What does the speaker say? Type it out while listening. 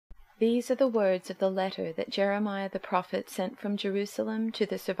These are the words of the letter that Jeremiah the prophet sent from Jerusalem to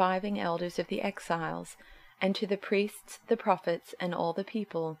the surviving elders of the exiles, and to the priests, the prophets, and all the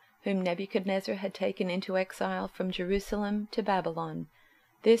people, whom Nebuchadnezzar had taken into exile from Jerusalem to Babylon.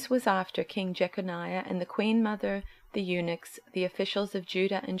 This was after King Jeconiah and the queen mother, the eunuchs, the officials of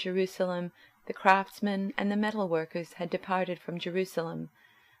Judah and Jerusalem, the craftsmen, and the metal workers had departed from Jerusalem.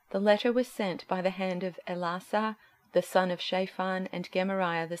 The letter was sent by the hand of Elasah, the son of Shaphan, and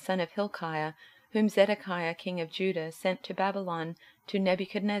Gemariah the son of Hilkiah, whom Zedekiah king of Judah sent to Babylon, to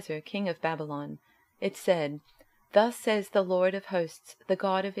Nebuchadnezzar king of Babylon. It said, Thus says the Lord of hosts, the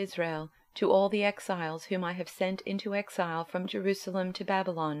God of Israel, to all the exiles whom I have sent into exile from Jerusalem to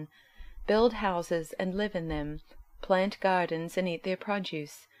Babylon, Build houses and live in them, plant gardens and eat their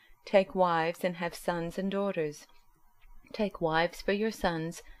produce, take wives and have sons and daughters. Take wives for your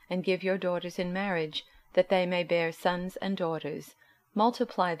sons, and give your daughters in marriage, that they may bear sons and daughters.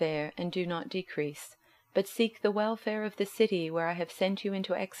 Multiply there, and do not decrease. But seek the welfare of the city where I have sent you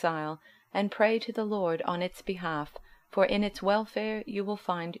into exile, and pray to the Lord on its behalf, for in its welfare you will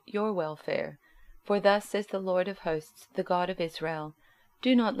find your welfare. For thus says the Lord of hosts, the God of Israel,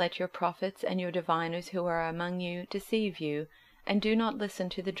 Do not let your prophets and your diviners who are among you deceive you, and do not listen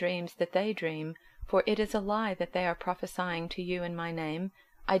to the dreams that they dream, for it is a lie that they are prophesying to you in my name.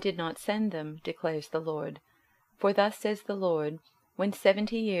 I did not send them, declares the Lord. For thus says the Lord, When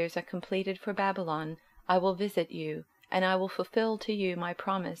 70 years are completed for Babylon, I will visit you, and I will fulfill to you my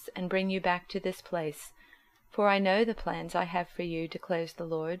promise, and bring you back to this place. For I know the plans I have for you, declares the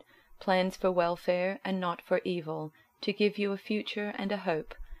Lord, plans for welfare and not for evil, to give you a future and a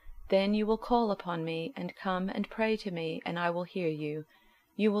hope. Then you will call upon me, and come and pray to me, and I will hear you.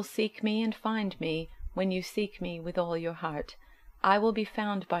 You will seek me and find me, when you seek me with all your heart. I will be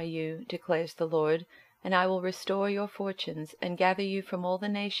found by you, declares the Lord, and I will restore your fortunes, and gather you from all the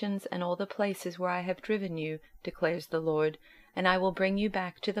nations and all the places where I have driven you, declares the Lord, and I will bring you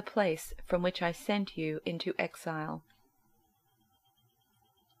back to the place from which I sent you into exile.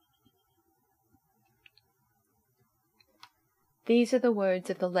 These are the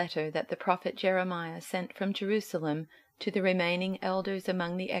words of the letter that the prophet Jeremiah sent from Jerusalem to the remaining elders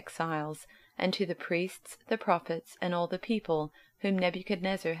among the exiles, and to the priests, the prophets, and all the people, whom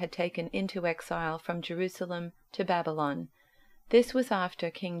Nebuchadnezzar had taken into exile from Jerusalem to Babylon. This was after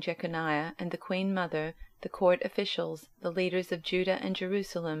King Jeconiah and the queen mother, the court officials, the leaders of Judah and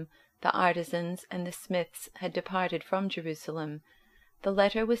Jerusalem, the artisans, and the smiths had departed from Jerusalem. The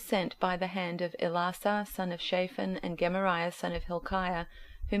letter was sent by the hand of Elasah son of Shaphan and Gemariah son of Hilkiah,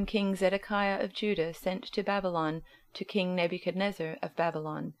 whom King Zedekiah of Judah sent to Babylon, to King Nebuchadnezzar of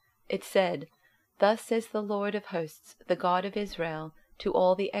Babylon. It said, Thus says the Lord of hosts, the God of Israel, to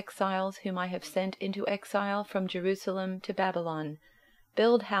all the exiles whom I have sent into exile from Jerusalem to Babylon,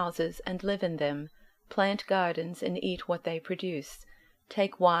 Build houses and live in them, plant gardens and eat what they produce.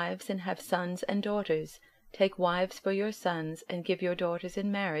 Take wives and have sons and daughters. Take wives for your sons, and give your daughters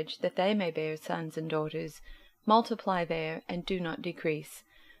in marriage, that they may bear sons and daughters. Multiply there, and do not decrease.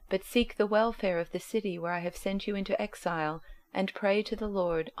 But seek the welfare of the city where I have sent you into exile, and pray to the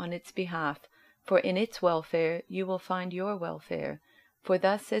Lord on its behalf, for in its welfare you will find your welfare. For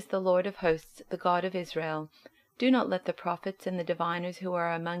thus says the Lord of hosts, the God of Israel, Do not let the prophets and the diviners who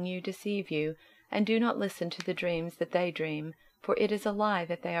are among you deceive you, and do not listen to the dreams that they dream, for it is a lie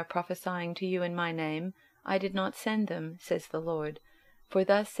that they are prophesying to you in my name. I did not send them, says the Lord. For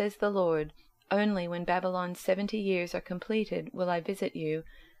thus says the Lord, Only when Babylon's 70 years are completed will I visit you,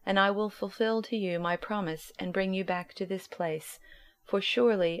 and I will fulfill to you my promise, and bring you back to this place. For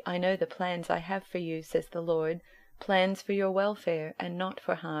surely I know the plans I have for you, says the Lord, plans for your welfare and not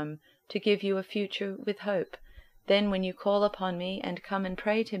for harm, to give you a future with hope. Then when you call upon me and come and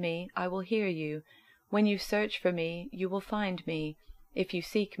pray to me, I will hear you. When you search for me, you will find me. If you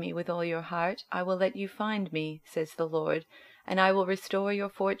seek me with all your heart, I will let you find me, says the Lord, and I will restore your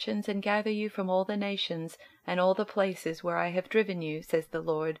fortunes and gather you from all the nations and all the places where I have driven you, says the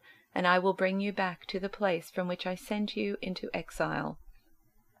Lord, and I will bring you back to the place from which I sent you into exile.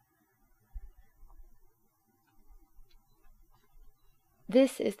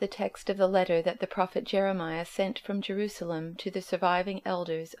 This is the text of the letter that the prophet Jeremiah sent from Jerusalem to the surviving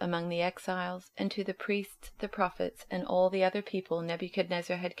elders among the exiles, and to the priests, the prophets, and all the other people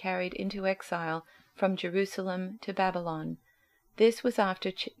Nebuchadnezzar had carried into exile from Jerusalem to Babylon. This was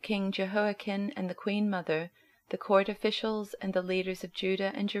after King Jehoiakim and the queen mother, the court officials and the leaders of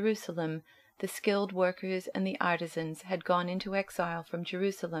Judah and Jerusalem, the skilled workers and the artisans had gone into exile from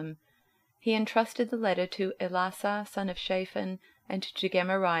Jerusalem. He entrusted the letter to Elasah son of Shaphan, and to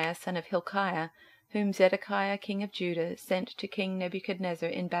Gemariah son of Hilkiah, whom Zedekiah king of Judah sent to King Nebuchadnezzar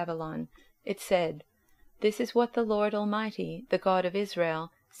in Babylon. It said, "This is what the Lord Almighty, the God of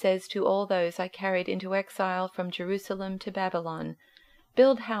Israel, says to all those I carried into exile from Jerusalem to Babylon.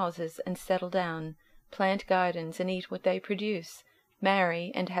 Build houses and settle down, plant gardens and eat what they produce,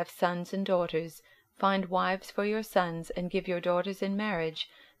 marry and have sons and daughters, find wives for your sons and give your daughters in marriage,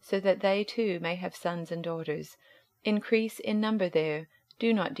 so that they too may have sons and daughters. Increase in number there,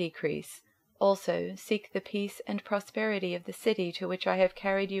 do not decrease. Also seek the peace and prosperity of the city to which I have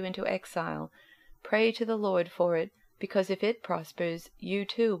carried you into exile. Pray to the Lord for it, because if it prospers, you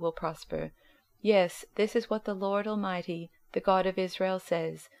too will prosper. Yes, this is what the Lord Almighty, the God of Israel,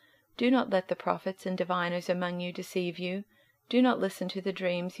 says. Do not let the prophets and diviners among you deceive you. Do not listen to the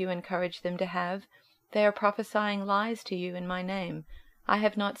dreams you encourage them to have. They are prophesying lies to you in my name. I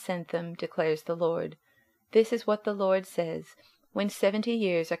have not sent them, declares the Lord. This is what the Lord says. When 70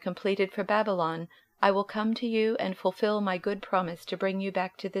 years are completed for Babylon, I will come to you and fulfill my good promise to bring you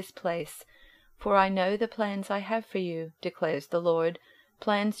back to this place. For I know the plans I have for you, declares the Lord,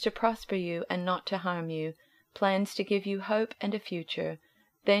 plans to prosper you and not to harm you, plans to give you hope and a future.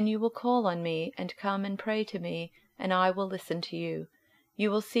 Then you will call on me and come and pray to me, and I will listen to you.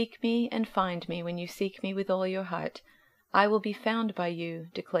 You will seek me and find me when you seek me with all your heart. I will be found by you,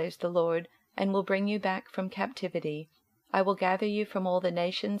 declares the Lord, and will bring you back from captivity. I will gather you from all the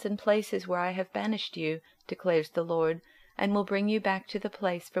nations and places where I have banished you, declares the Lord, and will bring you back to the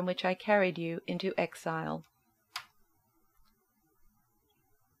place from which I carried you into exile.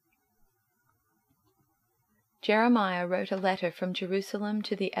 Jeremiah wrote a letter from Jerusalem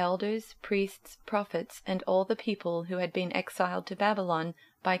to the elders, priests, prophets, and all the people who had been exiled to Babylon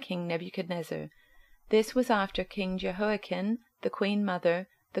by King Nebuchadnezzar. This was after King Jehoiakim, the queen mother,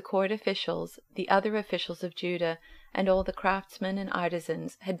 the court officials, the other officials of Judah, and all the craftsmen and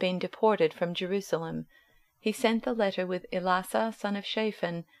artisans had been deported from Jerusalem. He sent the letter with Elasah son of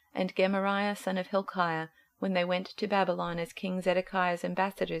Shaphan and Gemariah son of Hilkiah when they went to Babylon as King Zedekiah's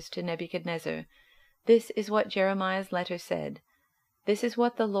ambassadors to Nebuchadnezzar. This is what Jeremiah's letter said. This is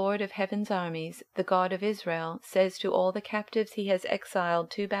what the Lord of heaven's armies, the God of Israel, says to all the captives he has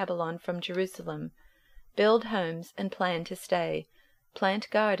exiled to Babylon from Jerusalem. Build homes and plan to stay. Plant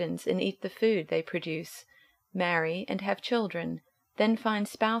gardens and eat the food they produce. Marry and have children. Then find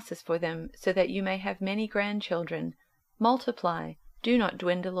spouses for them, so that you may have many grandchildren. Multiply, do not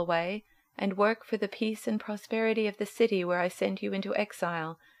dwindle away, and work for the peace and prosperity of the city where I sent you into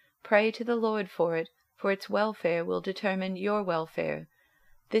exile. Pray to the Lord for it, for its welfare will determine your welfare.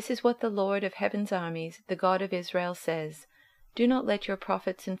 This is what the Lord of heaven's armies, the God of Israel, says. Do not let your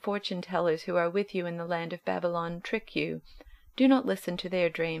prophets and fortune-tellers who are with you in the land of Babylon trick you. Do not listen to their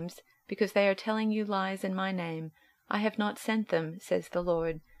dreams, because they are telling you lies in my name. I have not sent them, says the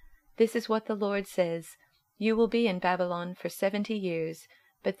Lord. This is what the Lord says. You will be in Babylon for 70 years,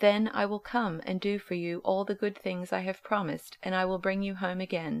 but then I will come and do for you all the good things I have promised, and I will bring you home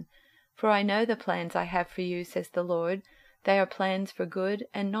again. For I know the plans I have for you, says the Lord. They are plans for good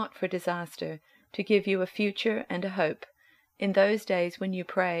and not for disaster, to give you a future and a hope. In those days when you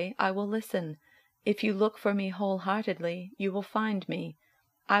pray, I will listen. If you look for me wholeheartedly, you will find me.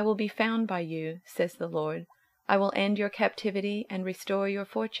 I will be found by you, says the Lord. I will end your captivity and restore your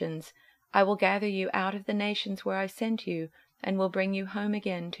fortunes. I will gather you out of the nations where I sent you, and will bring you home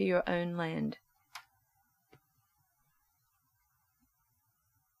again to your own land.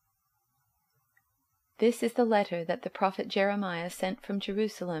 This is the letter that the prophet Jeremiah sent from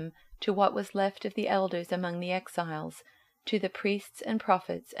Jerusalem to what was left of the elders among the exiles, to the priests and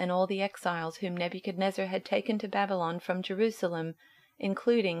prophets and all the exiles whom Nebuchadnezzar had taken to Babylon from Jerusalem,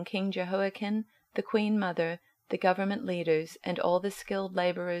 including King Jehoiakim, the queen mother, the government leaders, and all the skilled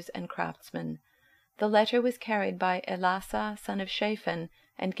laborers and craftsmen. The letter was carried by Elasah son of Shaphan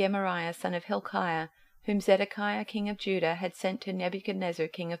and Gemariah son of Hilkiah, whom Zedekiah king of Judah had sent to Nebuchadnezzar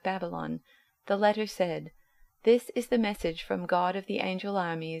king of Babylon. The letter said, This is the message from God of the angel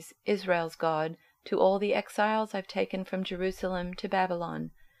armies, Israel's God, to all the exiles I've taken from Jerusalem to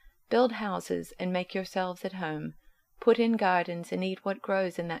Babylon. Build houses and make yourselves at home. Put in gardens and eat what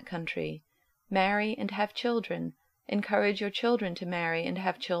grows in that country. Marry and have children. Encourage your children to marry and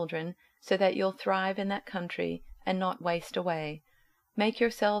have children, so that you'll thrive in that country and not waste away. Make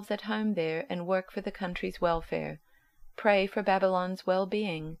yourselves at home there and work for the country's welfare. Pray for Babylon's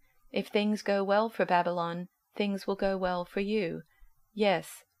well-being. If things go well for Babylon, things will go well for you.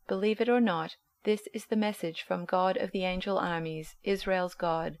 Yes, believe it or not, this is the message from God of the angel armies, Israel's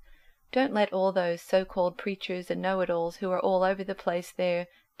God. Don't let all those so-called preachers and know-it-alls who are all over the place there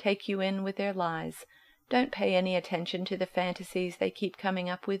take you in with their lies. Don't pay any attention to the fantasies they keep coming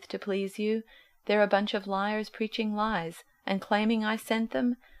up with to please you. They're a bunch of liars preaching lies, and claiming I sent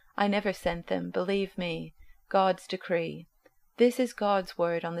them. I never sent them, believe me. God's decree. This is God's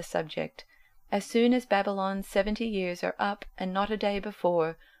word on the subject. As soon as Babylon's 70 years are up, and not a day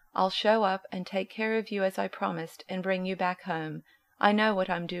before, I'll show up and take care of you as I promised and bring you back home. I know what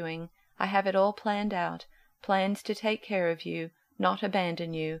I'm doing. I have it all planned out. Plans to take care of you, not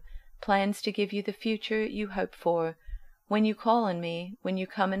abandon you. Plans to give you the future you hope for. When you call on me, when you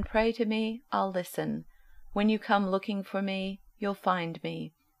come and pray to me, I'll listen. When you come looking for me, you'll find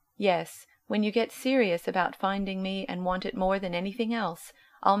me. Yes, when you get serious about finding me and want it more than anything else,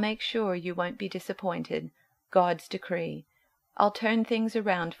 I'll make sure you won't be disappointed. God's decree. I'll turn things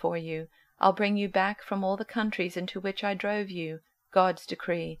around for you. I'll bring you back from all the countries into which I drove you. God's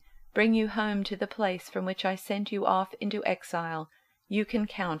decree. Bring you home to the place from which I sent you off into exile. You can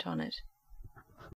count on it.